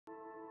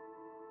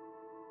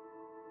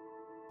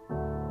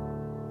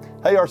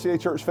Hey, RCA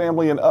Church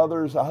family and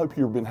others, I hope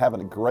you've been having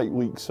a great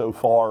week so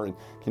far, and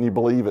can you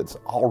believe it's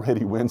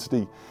already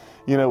Wednesday?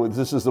 You know,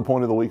 this is the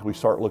point of the week we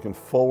start looking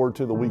forward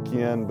to the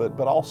weekend, but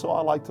also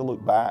I like to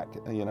look back,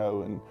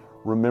 and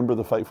remember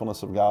the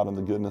faithfulness of God and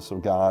the goodness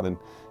of God. And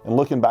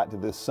looking back to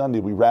this Sunday,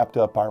 we wrapped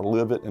up our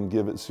Live It and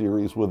Give It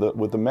series with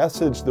a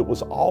message that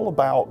was all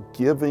about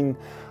giving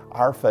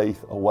our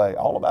faith away,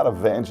 all about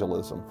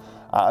evangelism.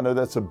 I know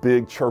that's a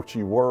big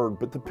churchy word,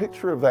 but the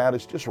picture of that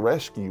is just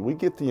rescue. We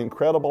get the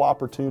incredible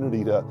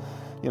opportunity to,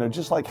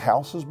 just like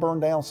houses burn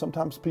down,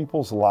 sometimes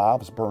people's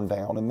lives burn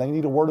down and they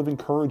need a word of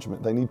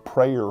encouragement. They need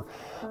prayer.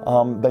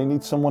 They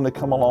need someone to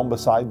come along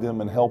beside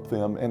them and help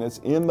them. And it's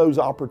in those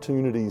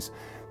opportunities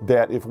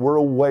that if we're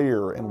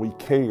aware and we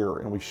care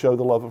and we show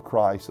the love of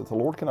Christ, that the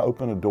Lord can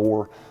open a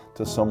door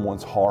to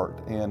someone's heart.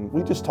 And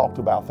we just talked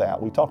about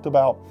that. We talked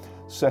about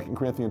 2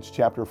 Corinthians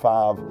chapter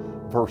 5,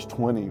 verse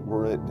 20,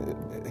 where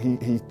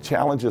he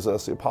challenges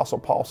us. The Apostle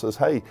Paul says,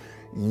 hey,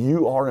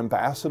 you are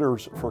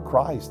ambassadors for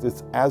Christ.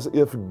 It's as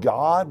if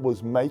God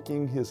was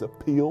making his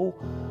appeal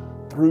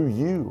through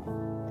you.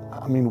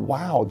 I mean,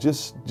 wow,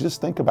 just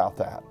think about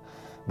that.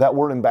 That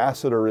word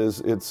ambassador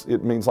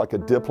it means like a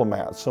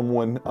diplomat,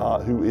 someone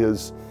who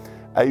is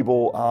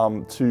able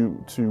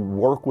to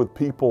work with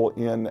people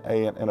in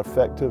an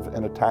effective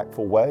and a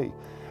tactful way.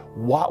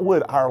 What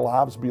would our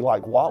lives be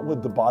like? What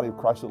would the body of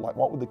Christ look like?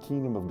 What would the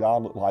kingdom of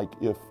God look like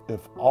if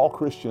all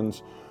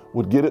Christians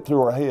would get it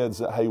through our heads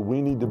that, hey,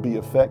 we need to be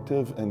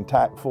effective and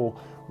tactful.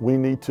 We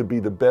need to be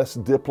the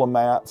best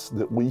diplomats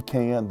that we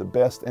can, the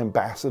best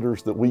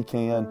ambassadors that we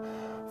can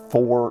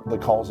for the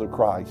cause of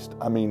Christ.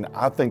 I mean,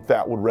 I think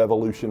that would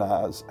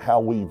revolutionize how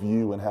we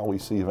view and how we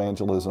see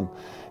evangelism.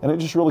 And it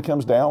just really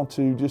comes down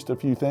to just a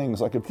few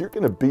things. Like if you're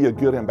going to be a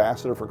good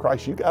ambassador for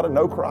Christ, you got to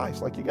know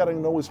Christ. Like you got to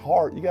know his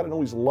heart. You got to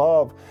know his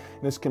love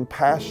and his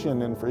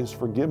compassion and for his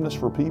forgiveness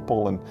for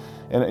people.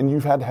 And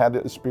you've had to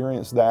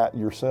experience that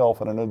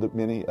yourself. And I know that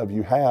many of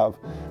you have.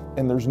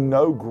 And there's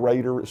no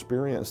greater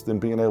experience than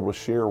being able to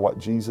share what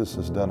Jesus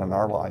has done in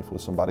our life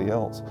with somebody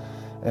else.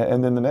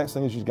 And then the next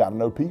thing is you've got to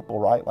know people,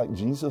 right? Like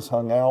Jesus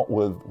hung out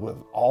with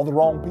all the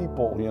wrong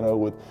people,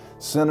 with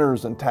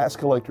sinners and tax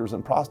collectors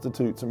and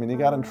prostitutes. I mean, he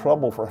got in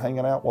trouble for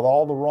hanging out with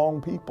all the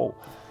wrong people.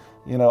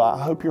 I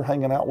hope you're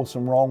hanging out with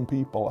some wrong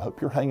people. I hope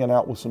you're hanging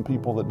out with some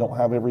people that don't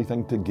have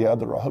everything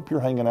together. I hope you're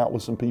hanging out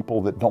with some people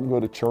that don't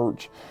go to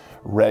church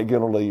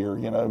regularly, or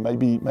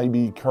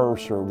maybe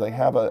curse, or they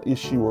have an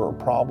issue or a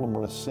problem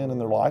or a sin in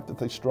their life that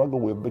they struggle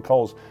with,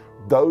 because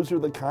those are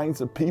the kinds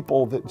of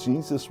people that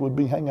Jesus would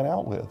be hanging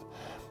out with.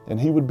 And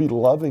he would be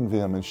loving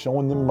them and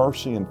showing them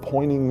mercy and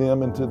pointing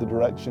them into the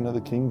direction of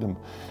the kingdom.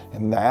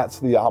 And that's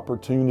the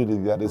opportunity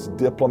that as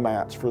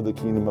diplomats for the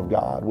kingdom of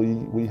God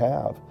we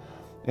have.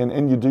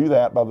 And you do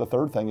that by the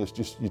third thing is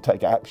just you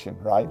take action,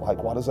 right?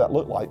 Like what does that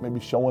look like?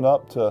 Maybe showing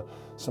up to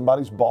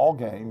somebody's ball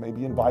game,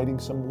 maybe inviting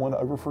someone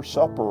over for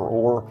supper,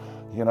 or,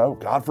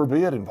 God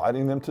forbid,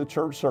 inviting them to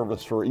church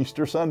service for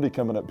Easter Sunday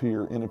coming up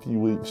here in a few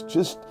weeks.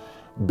 Just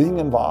being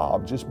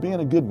involved, just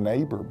being a good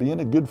neighbor, being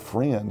a good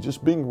friend,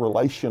 just being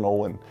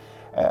relational. And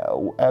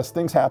as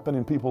things happen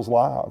in people's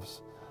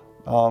lives,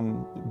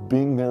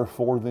 being there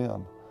for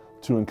them,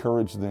 to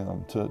encourage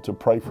them, to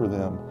pray for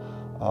them,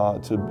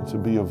 to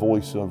be a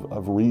voice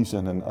of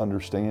reason and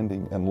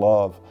understanding and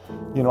love.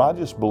 I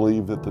just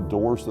believe that the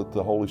doors that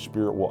the Holy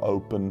Spirit will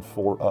open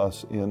for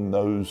us in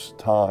those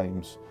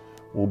times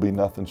will be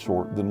nothing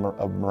short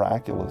of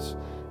miraculous.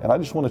 And I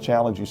just want to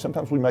challenge you.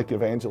 Sometimes we make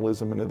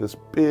evangelism into this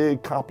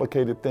big,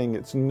 complicated thing.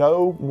 It's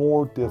no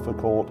more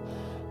difficult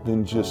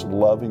than just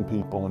loving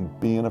people and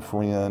being a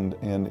friend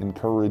and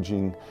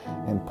encouraging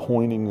and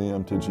pointing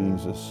them to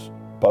Jesus,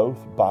 both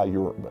by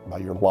your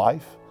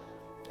life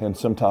and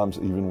sometimes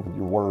even with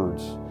your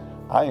words.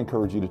 I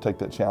encourage you to take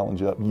that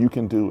challenge up. You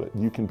can do it.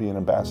 You can be an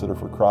ambassador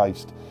for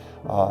Christ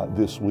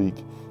this week.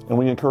 And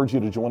we encourage you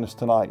to join us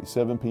tonight,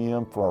 7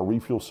 p.m. for our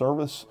refuel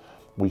service.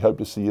 We hope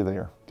to see you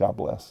there. God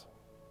bless.